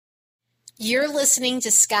You're listening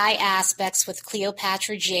to Sky Aspects with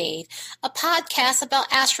Cleopatra Jade, a podcast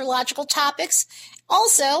about astrological topics,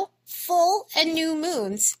 also full and new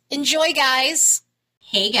moons. Enjoy, guys.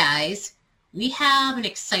 Hey guys, we have an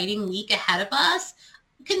exciting week ahead of us.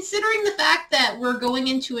 Considering the fact that we're going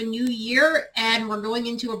into a new year and we're going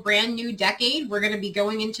into a brand new decade, we're going to be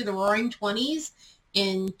going into the Roaring 20s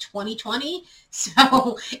in 2020.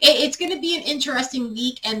 So it's going to be an interesting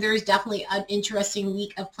week, and there's definitely an interesting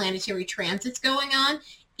week of planetary transits going on.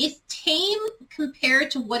 It's tame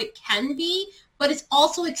compared to what it can be, but it's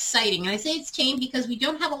also exciting. And I say it's tame because we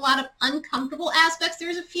don't have a lot of uncomfortable aspects.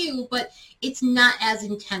 There's a few, but it's not as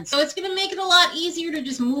intense. So it's going to make it a lot easier to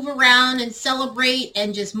just move around and celebrate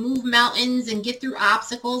and just move mountains and get through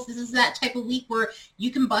obstacles. This is that type of week where you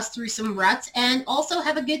can bust through some ruts and also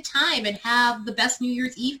have a good time and have the best New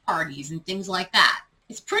Year's Eve parties and things like that.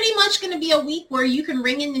 It's pretty much going to be a week where you can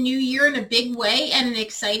ring in the new year in a big way and an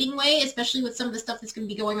exciting way, especially with some of the stuff that's going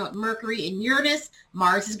to be going on with Mercury and Uranus.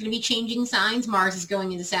 Mars is going to be changing signs. Mars is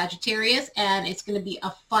going into Sagittarius, and it's going to be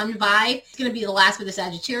a fun vibe. It's going to be the last bit of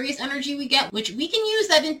Sagittarius energy we get, which we can use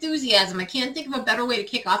that enthusiasm. I can't think of a better way to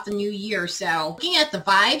kick off the new year. So looking at the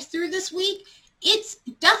vibes through this week, it's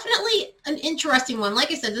definitely an interesting one. Like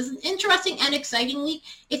I said, this is an interesting and exciting week.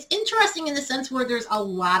 It's interesting in the sense where there's a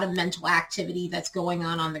lot of mental activity that's going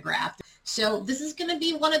on the graph. So this is going to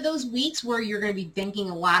be one of those weeks where you're going to be thinking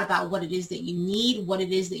a lot about what it is that you need, what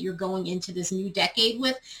it is that you're going into this new decade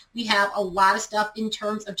with. We have a lot of stuff in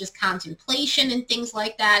terms of just contemplation and things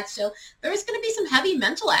like that. So there's going to be some heavy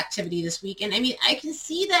mental activity this week. And I mean, I can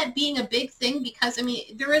see that being a big thing because, I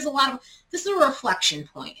mean, there is a lot of, this is a reflection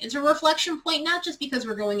point. It's a reflection point, not just because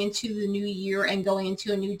we're going into the new year and going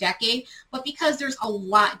into a new decade, but because there's a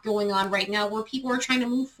lot going on right now where people are trying to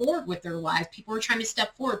move forward with their lives. People are trying to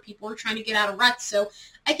step forward. People are trying to get out of ruts. So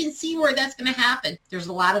I can see where that's going to happen. There's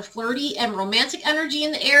a lot of flirty and romantic energy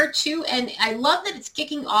in the air too. And I love that it's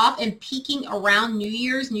kicking off and peaking around New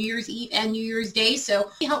Year's Eve and New Year's Day.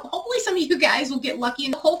 So hopefully some of you guys will get lucky,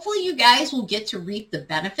 and hopefully you guys will get to reap the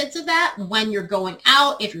benefits of that when you're going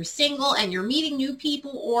out, if you're single and you're meeting new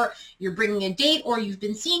people, or you're bringing a date, or you've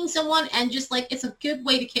been seeing someone, and just like, it's a good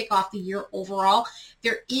way to kick off the year overall.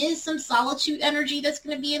 There is some solitude energy that's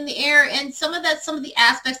going to be in the air, and some of the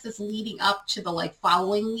aspects that's leading up to the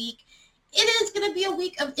following week. It is going to be a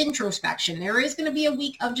week of introspection. There is going to be a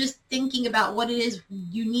week of just thinking about what it is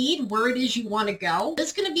you need, where it is you want to go.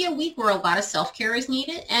 It's going to be a week where a lot of self-care is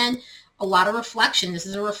needed and a lot of reflection. This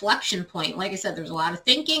is a reflection point. Like I said, there's a lot of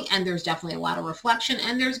thinking and there's definitely a lot of reflection,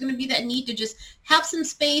 and there's going to be that need to just have some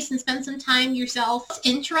space and spend some time yourself. What's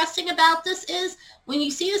interesting about this is when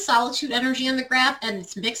you see the solitude energy on the graph and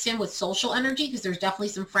it's mixed in with social energy, because there's definitely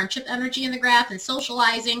some friendship energy in the graph and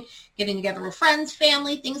socializing, getting together with friends,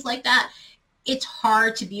 family, things like that. It's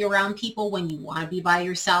hard to be around people when you want to be by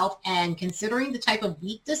yourself, and considering the type of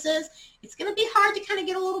week this is, it's going to be hard to kind of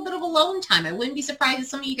get a little bit of alone time. I wouldn't be surprised if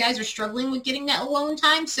some of you guys are struggling with getting that alone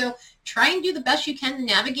time, so try and do the best you can to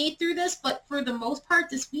navigate through this, but for the most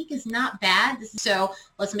part, this week is not bad. So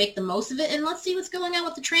let's make the most of it, and let's see what's going on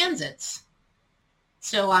with the transits.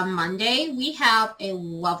 So on Monday, we have a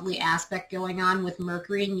lovely aspect going on with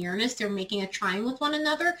Mercury and Uranus. They're making a trine with one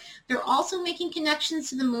another. They're also making connections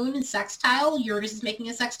to the moon in sextile. Uranus is making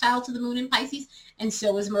a sextile to the moon in Pisces, and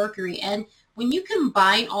so is Mercury. And when you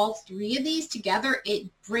combine all three of these together, it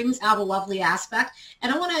brings out a lovely aspect.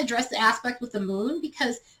 And I want to address the aspect with the moon,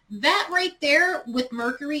 because that right there with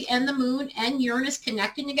Mercury and the moon and Uranus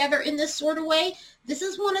connecting together in this sort of way, this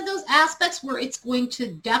is one of those aspects where it's going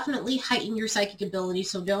to definitely heighten your psychic ability.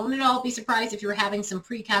 So don't at all be surprised if you're having some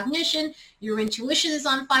precognition, your intuition is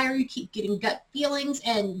on fire, you keep getting gut feelings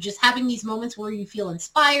and just having these moments where you feel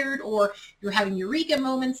inspired, or you're having eureka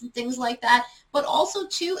moments and things like that. But also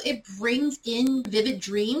too, it brings in vivid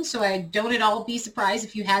dreams. So I don't at all be surprised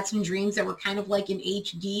if you had some dreams that were kind of like in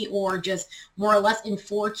HD or just more or less in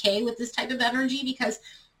 4K with this type of energy, because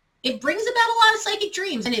it brings about a lot of psychic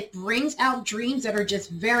dreams, and it brings out dreams that are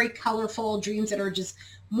just very colorful, dreams that are just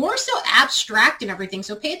more so abstract and everything.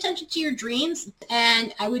 So pay attention to your dreams,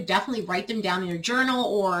 and I would definitely write them down in your journal,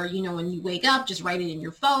 or, when you wake up, just write it in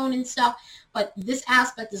your phone and stuff. But this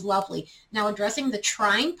aspect is lovely. Now, addressing the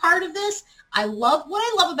trine part of this, what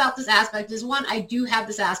I love about this aspect is, one, I do have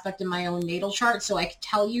this aspect in my own natal chart, so I can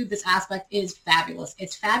tell you this aspect is fabulous.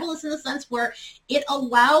 It's fabulous in the sense where it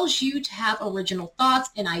allows you to have original thoughts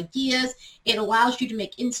and ideas. It allows you to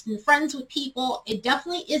make instant friends with people. It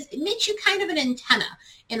makes you kind of an antenna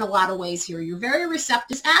in a lot of ways here. You're very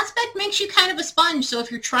receptive. This aspect makes you kind of a sponge. So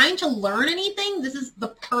if you're trying to learn anything, this is the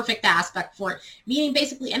perfect aspect for it. Meaning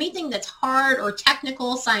basically anything that's hard or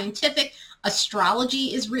technical, scientific,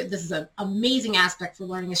 Astrology is this is an amazing aspect for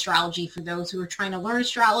learning astrology for those who are trying to learn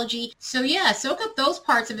astrology. So yeah, soak up those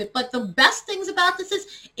parts of it. But the best things about this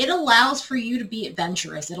is it allows for you to be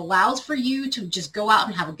adventurous. It allows for you to just go out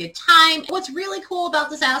and have a good time. What's really cool about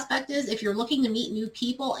this aspect is if you're looking to meet new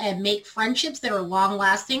people and make friendships that are long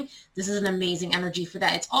lasting, this is an amazing energy for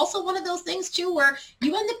that. It's also one of those things too where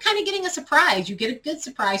you end up kind of getting a surprise. You get a good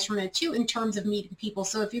surprise from it too in terms of meeting people.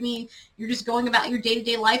 So if you're just going about your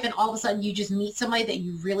day-to-day life and all of a sudden you just meet somebody that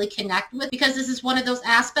you really connect with, because this is one of those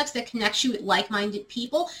aspects that connects you with like-minded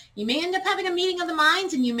people, you may end up having a meeting of the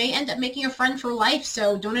minds and you may end up making a friend for life.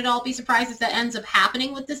 So don't at all be surprised if that ends up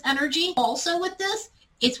happening with this energy. Also with this,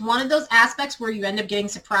 it's one of those aspects where you end up getting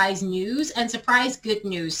surprise news and surprise good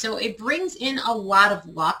news. So it brings in a lot of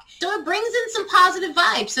luck. So it brings in some positive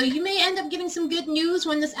vibes. So you may end up getting some good news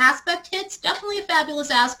when this aspect hits. Definitely a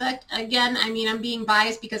fabulous aspect. Again, I'm being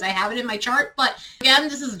biased because I have it in my chart. But again,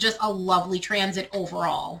 this is just a lovely transit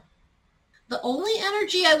overall. The only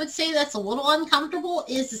energy I would say that's a little uncomfortable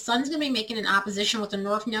is the sun's going to be making an opposition with the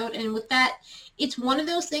North Node. And with that, it's one of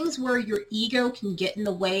those things where your ego can get in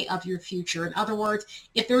the way of your future. In other words,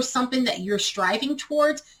 if there's something that you're striving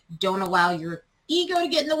towards, don't allow your ego to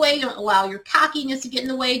get in the way. Don't allow your cockiness to get in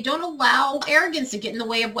the way. Don't allow arrogance to get in the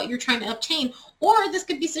way of what you're trying to obtain. Or this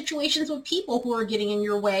could be situations with people who are getting in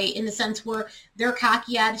your way in the sense where their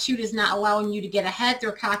cocky attitude is not allowing you to get ahead.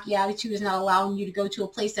 Their cocky attitude is not allowing you to go to a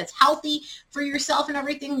place that's healthy for yourself and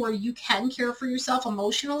everything, where you can care for yourself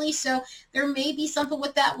emotionally. So there may be something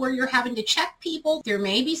with that where you're having to check people. There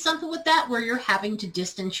may be something with that where you're having to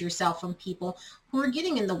distance yourself from people who are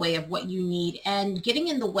getting in the way of what you need and getting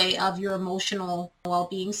in the way of your emotional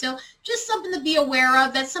well-being. So just something to be aware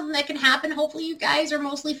of. That's something that can happen. Hopefully you guys are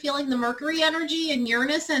mostly feeling the Mercury energy and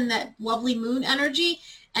Uranus and that lovely moon energy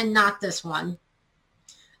and not this one.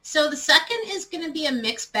 So the second is going to be a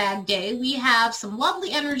mixed bag day. We have some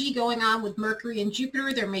lovely energy going on with Mercury and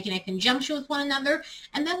Jupiter. They're making a conjunction with one another.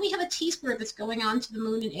 And then we have a T-square that's going on to the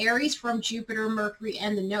moon in Aries from Jupiter, Mercury,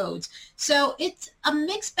 and the nodes. So it's a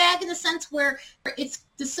mixed bag in the sense where it's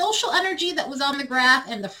the social energy that was on the graph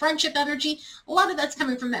and the friendship energy. A lot of that's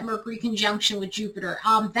coming from that Mercury conjunction with Jupiter.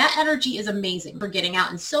 That energy is amazing for getting out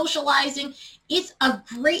and socializing. It's a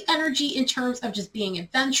great energy in terms of just being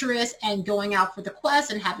adventurous and going out for the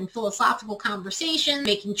quest and having philosophical conversations,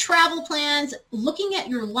 making travel plans, looking at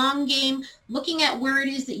your long game, looking at where it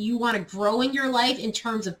is that you want to grow in your life in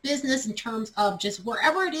terms of business, in terms of just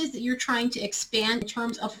wherever it is that you're trying to expand in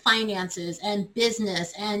terms of finances and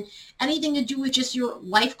business and anything to do with just your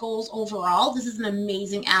life goals overall. This is an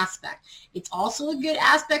amazing aspect. It's also a good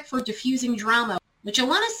aspect for diffusing drama, which I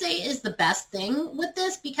want to say is the best thing with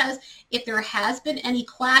this, because if there has been any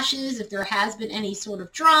clashes, if there has been any sort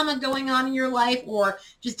of drama going on in your life or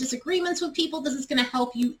just disagreements with people, this is going to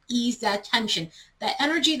help you ease that tension. That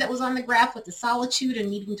energy that was on the graph with the solitude and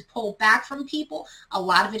needing to pull back from people, a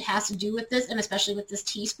lot of it has to do with this, and especially with this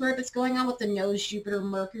T-square that's going on with the nodes, Jupiter,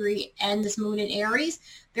 Mercury, and this moon in Aries.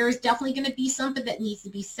 There is definitely going to be something that needs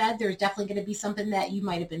to be said. There's definitely going to be something that you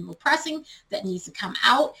might have been repressing that needs to come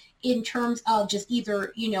out in terms of just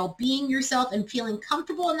either, being yourself and feeling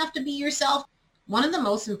comfortable enough to be yourself. One of the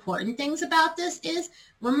most important things about this is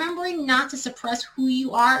remembering not to suppress who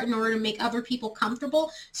you are in order to make other people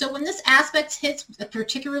comfortable. So when this aspect hits,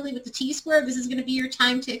 particularly with the T-square, this is going to be your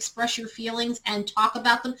time to express your feelings and talk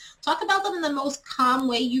about them. Talk about them in the most calm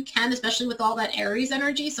way you can, especially with all that Aries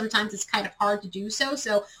energy. Sometimes it's kind of hard to do so.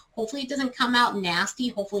 So hopefully it doesn't come out nasty.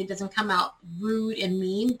 Hopefully it doesn't come out rude and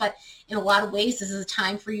mean. But in a lot of ways, this is a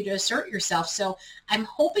time for you to assert yourself. So I'm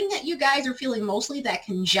hoping that you guys are feeling mostly that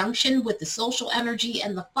conjunction with the social energy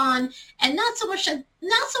and the fun, and not so much the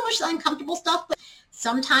uncomfortable stuff, but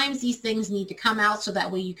sometimes these things need to come out so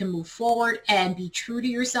that way you can move forward and be true to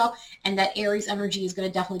yourself. And that Aries energy is going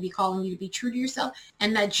to definitely be calling you to be true to yourself.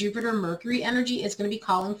 And that Jupiter Mercury energy is going to be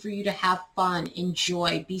calling for you to have fun,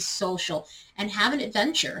 enjoy, be social, and have an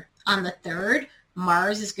adventure. On the 3rd,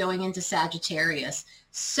 Mars is going into Sagittarius.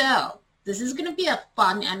 So this is going to be a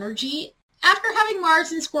fun energy. After having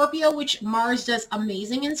Mars in Scorpio, which Mars does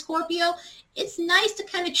amazing in Scorpio, it's nice to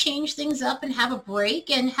kind of change things up and have a break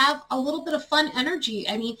and have a little bit of fun energy.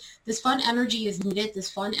 I mean, this fun energy is needed. This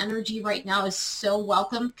fun energy right now is so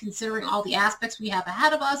welcome, considering all the aspects we have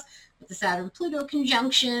ahead of us with the Saturn-Pluto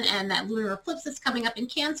conjunction and that lunar eclipse that's coming up in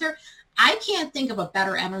Cancer. I can't think of a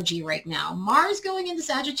better energy right now. Mars going into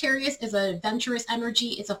Sagittarius is an adventurous energy.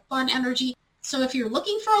 It's a fun energy. So if you're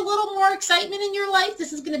looking for a little more excitement in your life,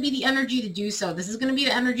 this is going to be the energy to do so. This is going to be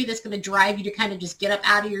the energy that's going to drive you to kind of just get up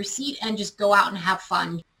out of your seat and just go out and have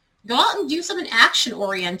fun. Go out and do something action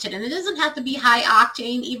oriented, and it doesn't have to be high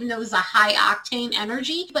octane, even though it's a high octane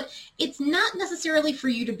energy, but it's not necessarily for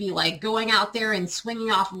you to be like going out there and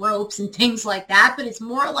swinging off ropes and things like that, but it's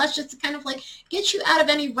more or less just to kind of like get you out of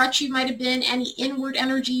any rut you might have been, any inward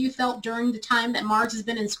energy you felt during the time that Mars has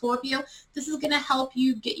been in Scorpio. This is going to help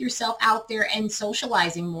you get yourself out there and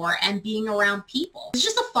socializing more and being around people. It's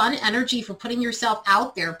just a fun energy for putting yourself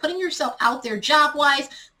out there job-wise,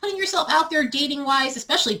 putting yourself out there dating-wise,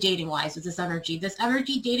 especially dating-wise with this energy. This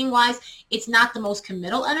energy, dating-wise, it's not the most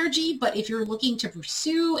committal energy, but if you're looking to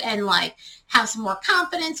pursue and like have some more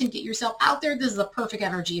confidence and get yourself out there, this is a perfect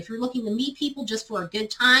energy. If you're looking to meet people just for a good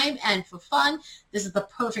time and for fun, this is the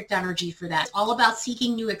perfect energy for that. It's all about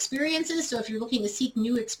seeking new experiences. So if you're looking to seek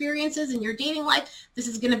new experiences in your dating life, this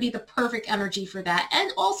is going to be the perfect energy for that.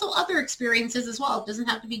 And also other experiences as well. It doesn't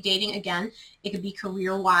have to be dating again. It could be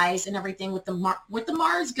career-wise and everything with the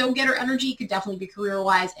Mars go-getter energy. It could definitely be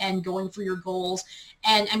career-wise and going for your goals.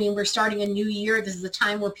 And I mean, we're starting a new year. This is a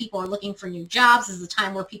time where people are looking for new jobs. This is a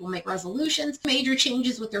time where people make resolutions, major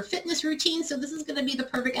changes with their fitness routine. So this is going to be the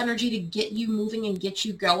perfect energy to get you moving and get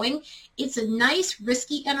you going. It's a nice,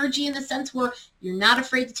 risky energy in the sense where you're not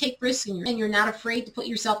afraid to take risks and you're not afraid to put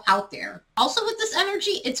yourself out there. Also with this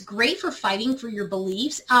energy, it's great for fighting for your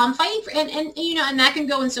beliefs, and that can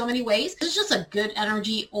go in so many ways. It's just a good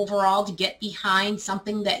energy overall to get behind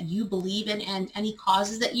something that you believe in and any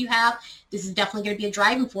causes that you have. This is definitely going to be a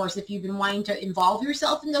driving force if you've been wanting to involve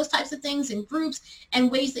yourself in those types of things in groups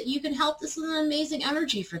and ways that you can help. This is an amazing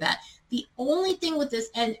energy for that. The only thing with this,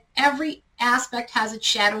 and every aspect has its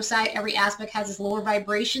shadow side, every aspect has its lower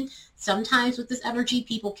vibration. Sometimes with this energy,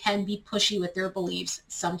 people can be pushy with their beliefs.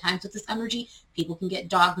 Sometimes with this energy, people can get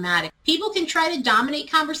dogmatic. People can try to dominate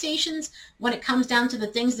conversations when it comes down to the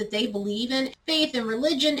things that they believe in, faith and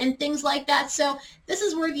religion and things like that. So this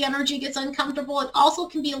is where the energy gets uncomfortable. It also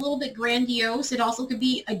can be a little bit grandiose. It also could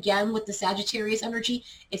be, again, with the Sagittarius energy,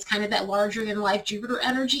 it's kind of that larger than life Jupiter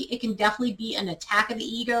energy. It can definitely be an attack of the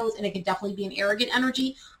egos, and it can definitely be an arrogant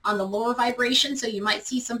energy on the lower vibration. So you might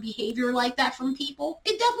see some behavior like that from people.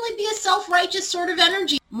 It definitely be a self-righteous sort of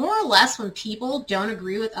energy. More or less, when people don't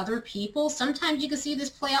agree with other people, sometimes you can see this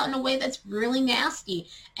play out in a way that's really nasty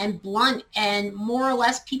and blunt, and more or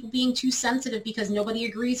less people being too sensitive because nobody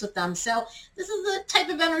agrees with them. So this is the type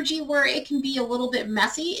of energy where it can be a little bit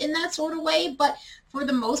messy in that sort of way, but for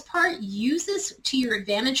the most part, use this to your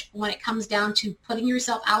advantage when it comes down to putting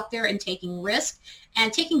yourself out there and taking risks,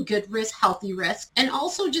 and taking good risks, healthy risks, and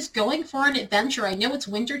also just going for an adventure. I know it's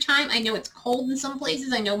winter time. I know it's cold in some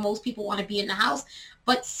places. I know most people want to be in the house,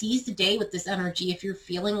 but seize the day with this energy if you're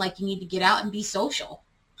feeling like you need to get out and be social.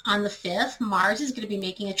 On the 5th, Mars is going to be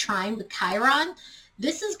making a trine with Chiron.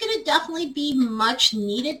 This is going to definitely be much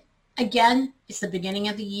needed. Again, it's the beginning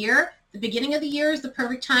of the year. The beginning of the year is the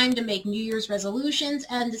perfect time to make New Year's resolutions,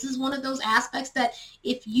 and this is one of those aspects that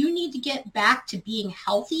if you need to get back to being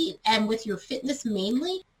healthy and with your fitness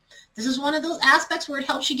mainly, this is one of those aspects where it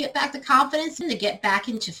helps you get back to confidence and to get back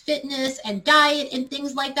into fitness and diet and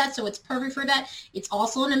things like that. So it's perfect for that. It's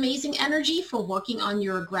also an amazing energy for working on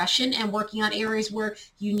your aggression and working on areas where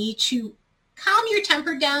you need to calm your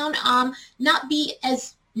temper down, not be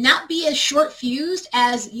as short fused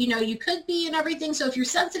as you could be and everything. So if you're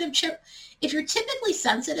sensitive, if you're typically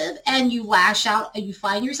sensitive and you lash out and you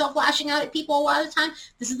find yourself lashing out at people a lot of the time,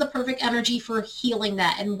 this is the perfect energy for healing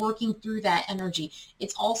that and working through that energy.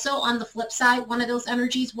 It's also, on the flip side, one of those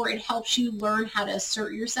energies where it helps you learn how to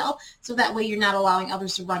assert yourself, so that way you're not allowing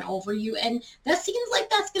others to run over you. And that seems like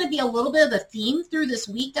that's going to be a little bit of the theme through this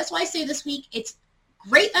week. That's why I say this week it's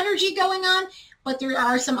great energy going on, but there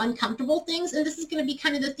are some uncomfortable things, and this is going to be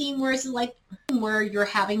kind of the theme where it's like where you're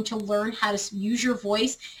having to learn how to use your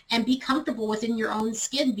voice and be comfortable within your own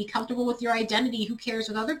skin, be comfortable with your identity. Who cares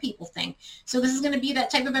what other people think? So this is going to be that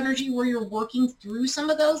type of energy where you're working through some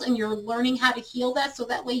of those and you're learning how to heal that, so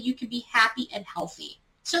that way you can be happy and healthy.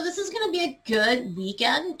 So this is going to be a good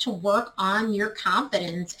weekend to work on your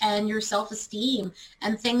confidence and your self-esteem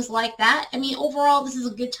and things like that. I mean, overall, this is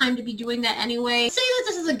a good time to be doing that anyway. Say that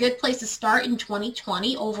this is a good place to start in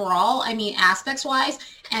 2020 overall. I mean, aspects-wise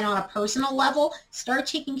and on a personal level, start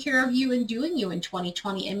taking care of you and doing you in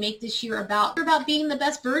 2020 and make this year about being the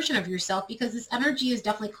best version of yourself, because this energy is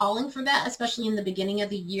definitely calling for that, especially in the beginning of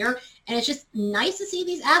the year. And it's just nice to see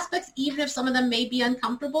these aspects, even if some of them may be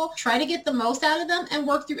uncomfortable. Try to get the most out of them and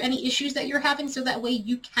work through any issues that you're having, so that way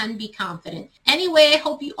you can be confident. Anyway, I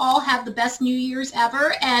hope you all have the best New Year's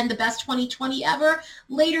ever and the best 2020 ever.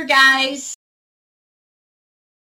 Later, guys.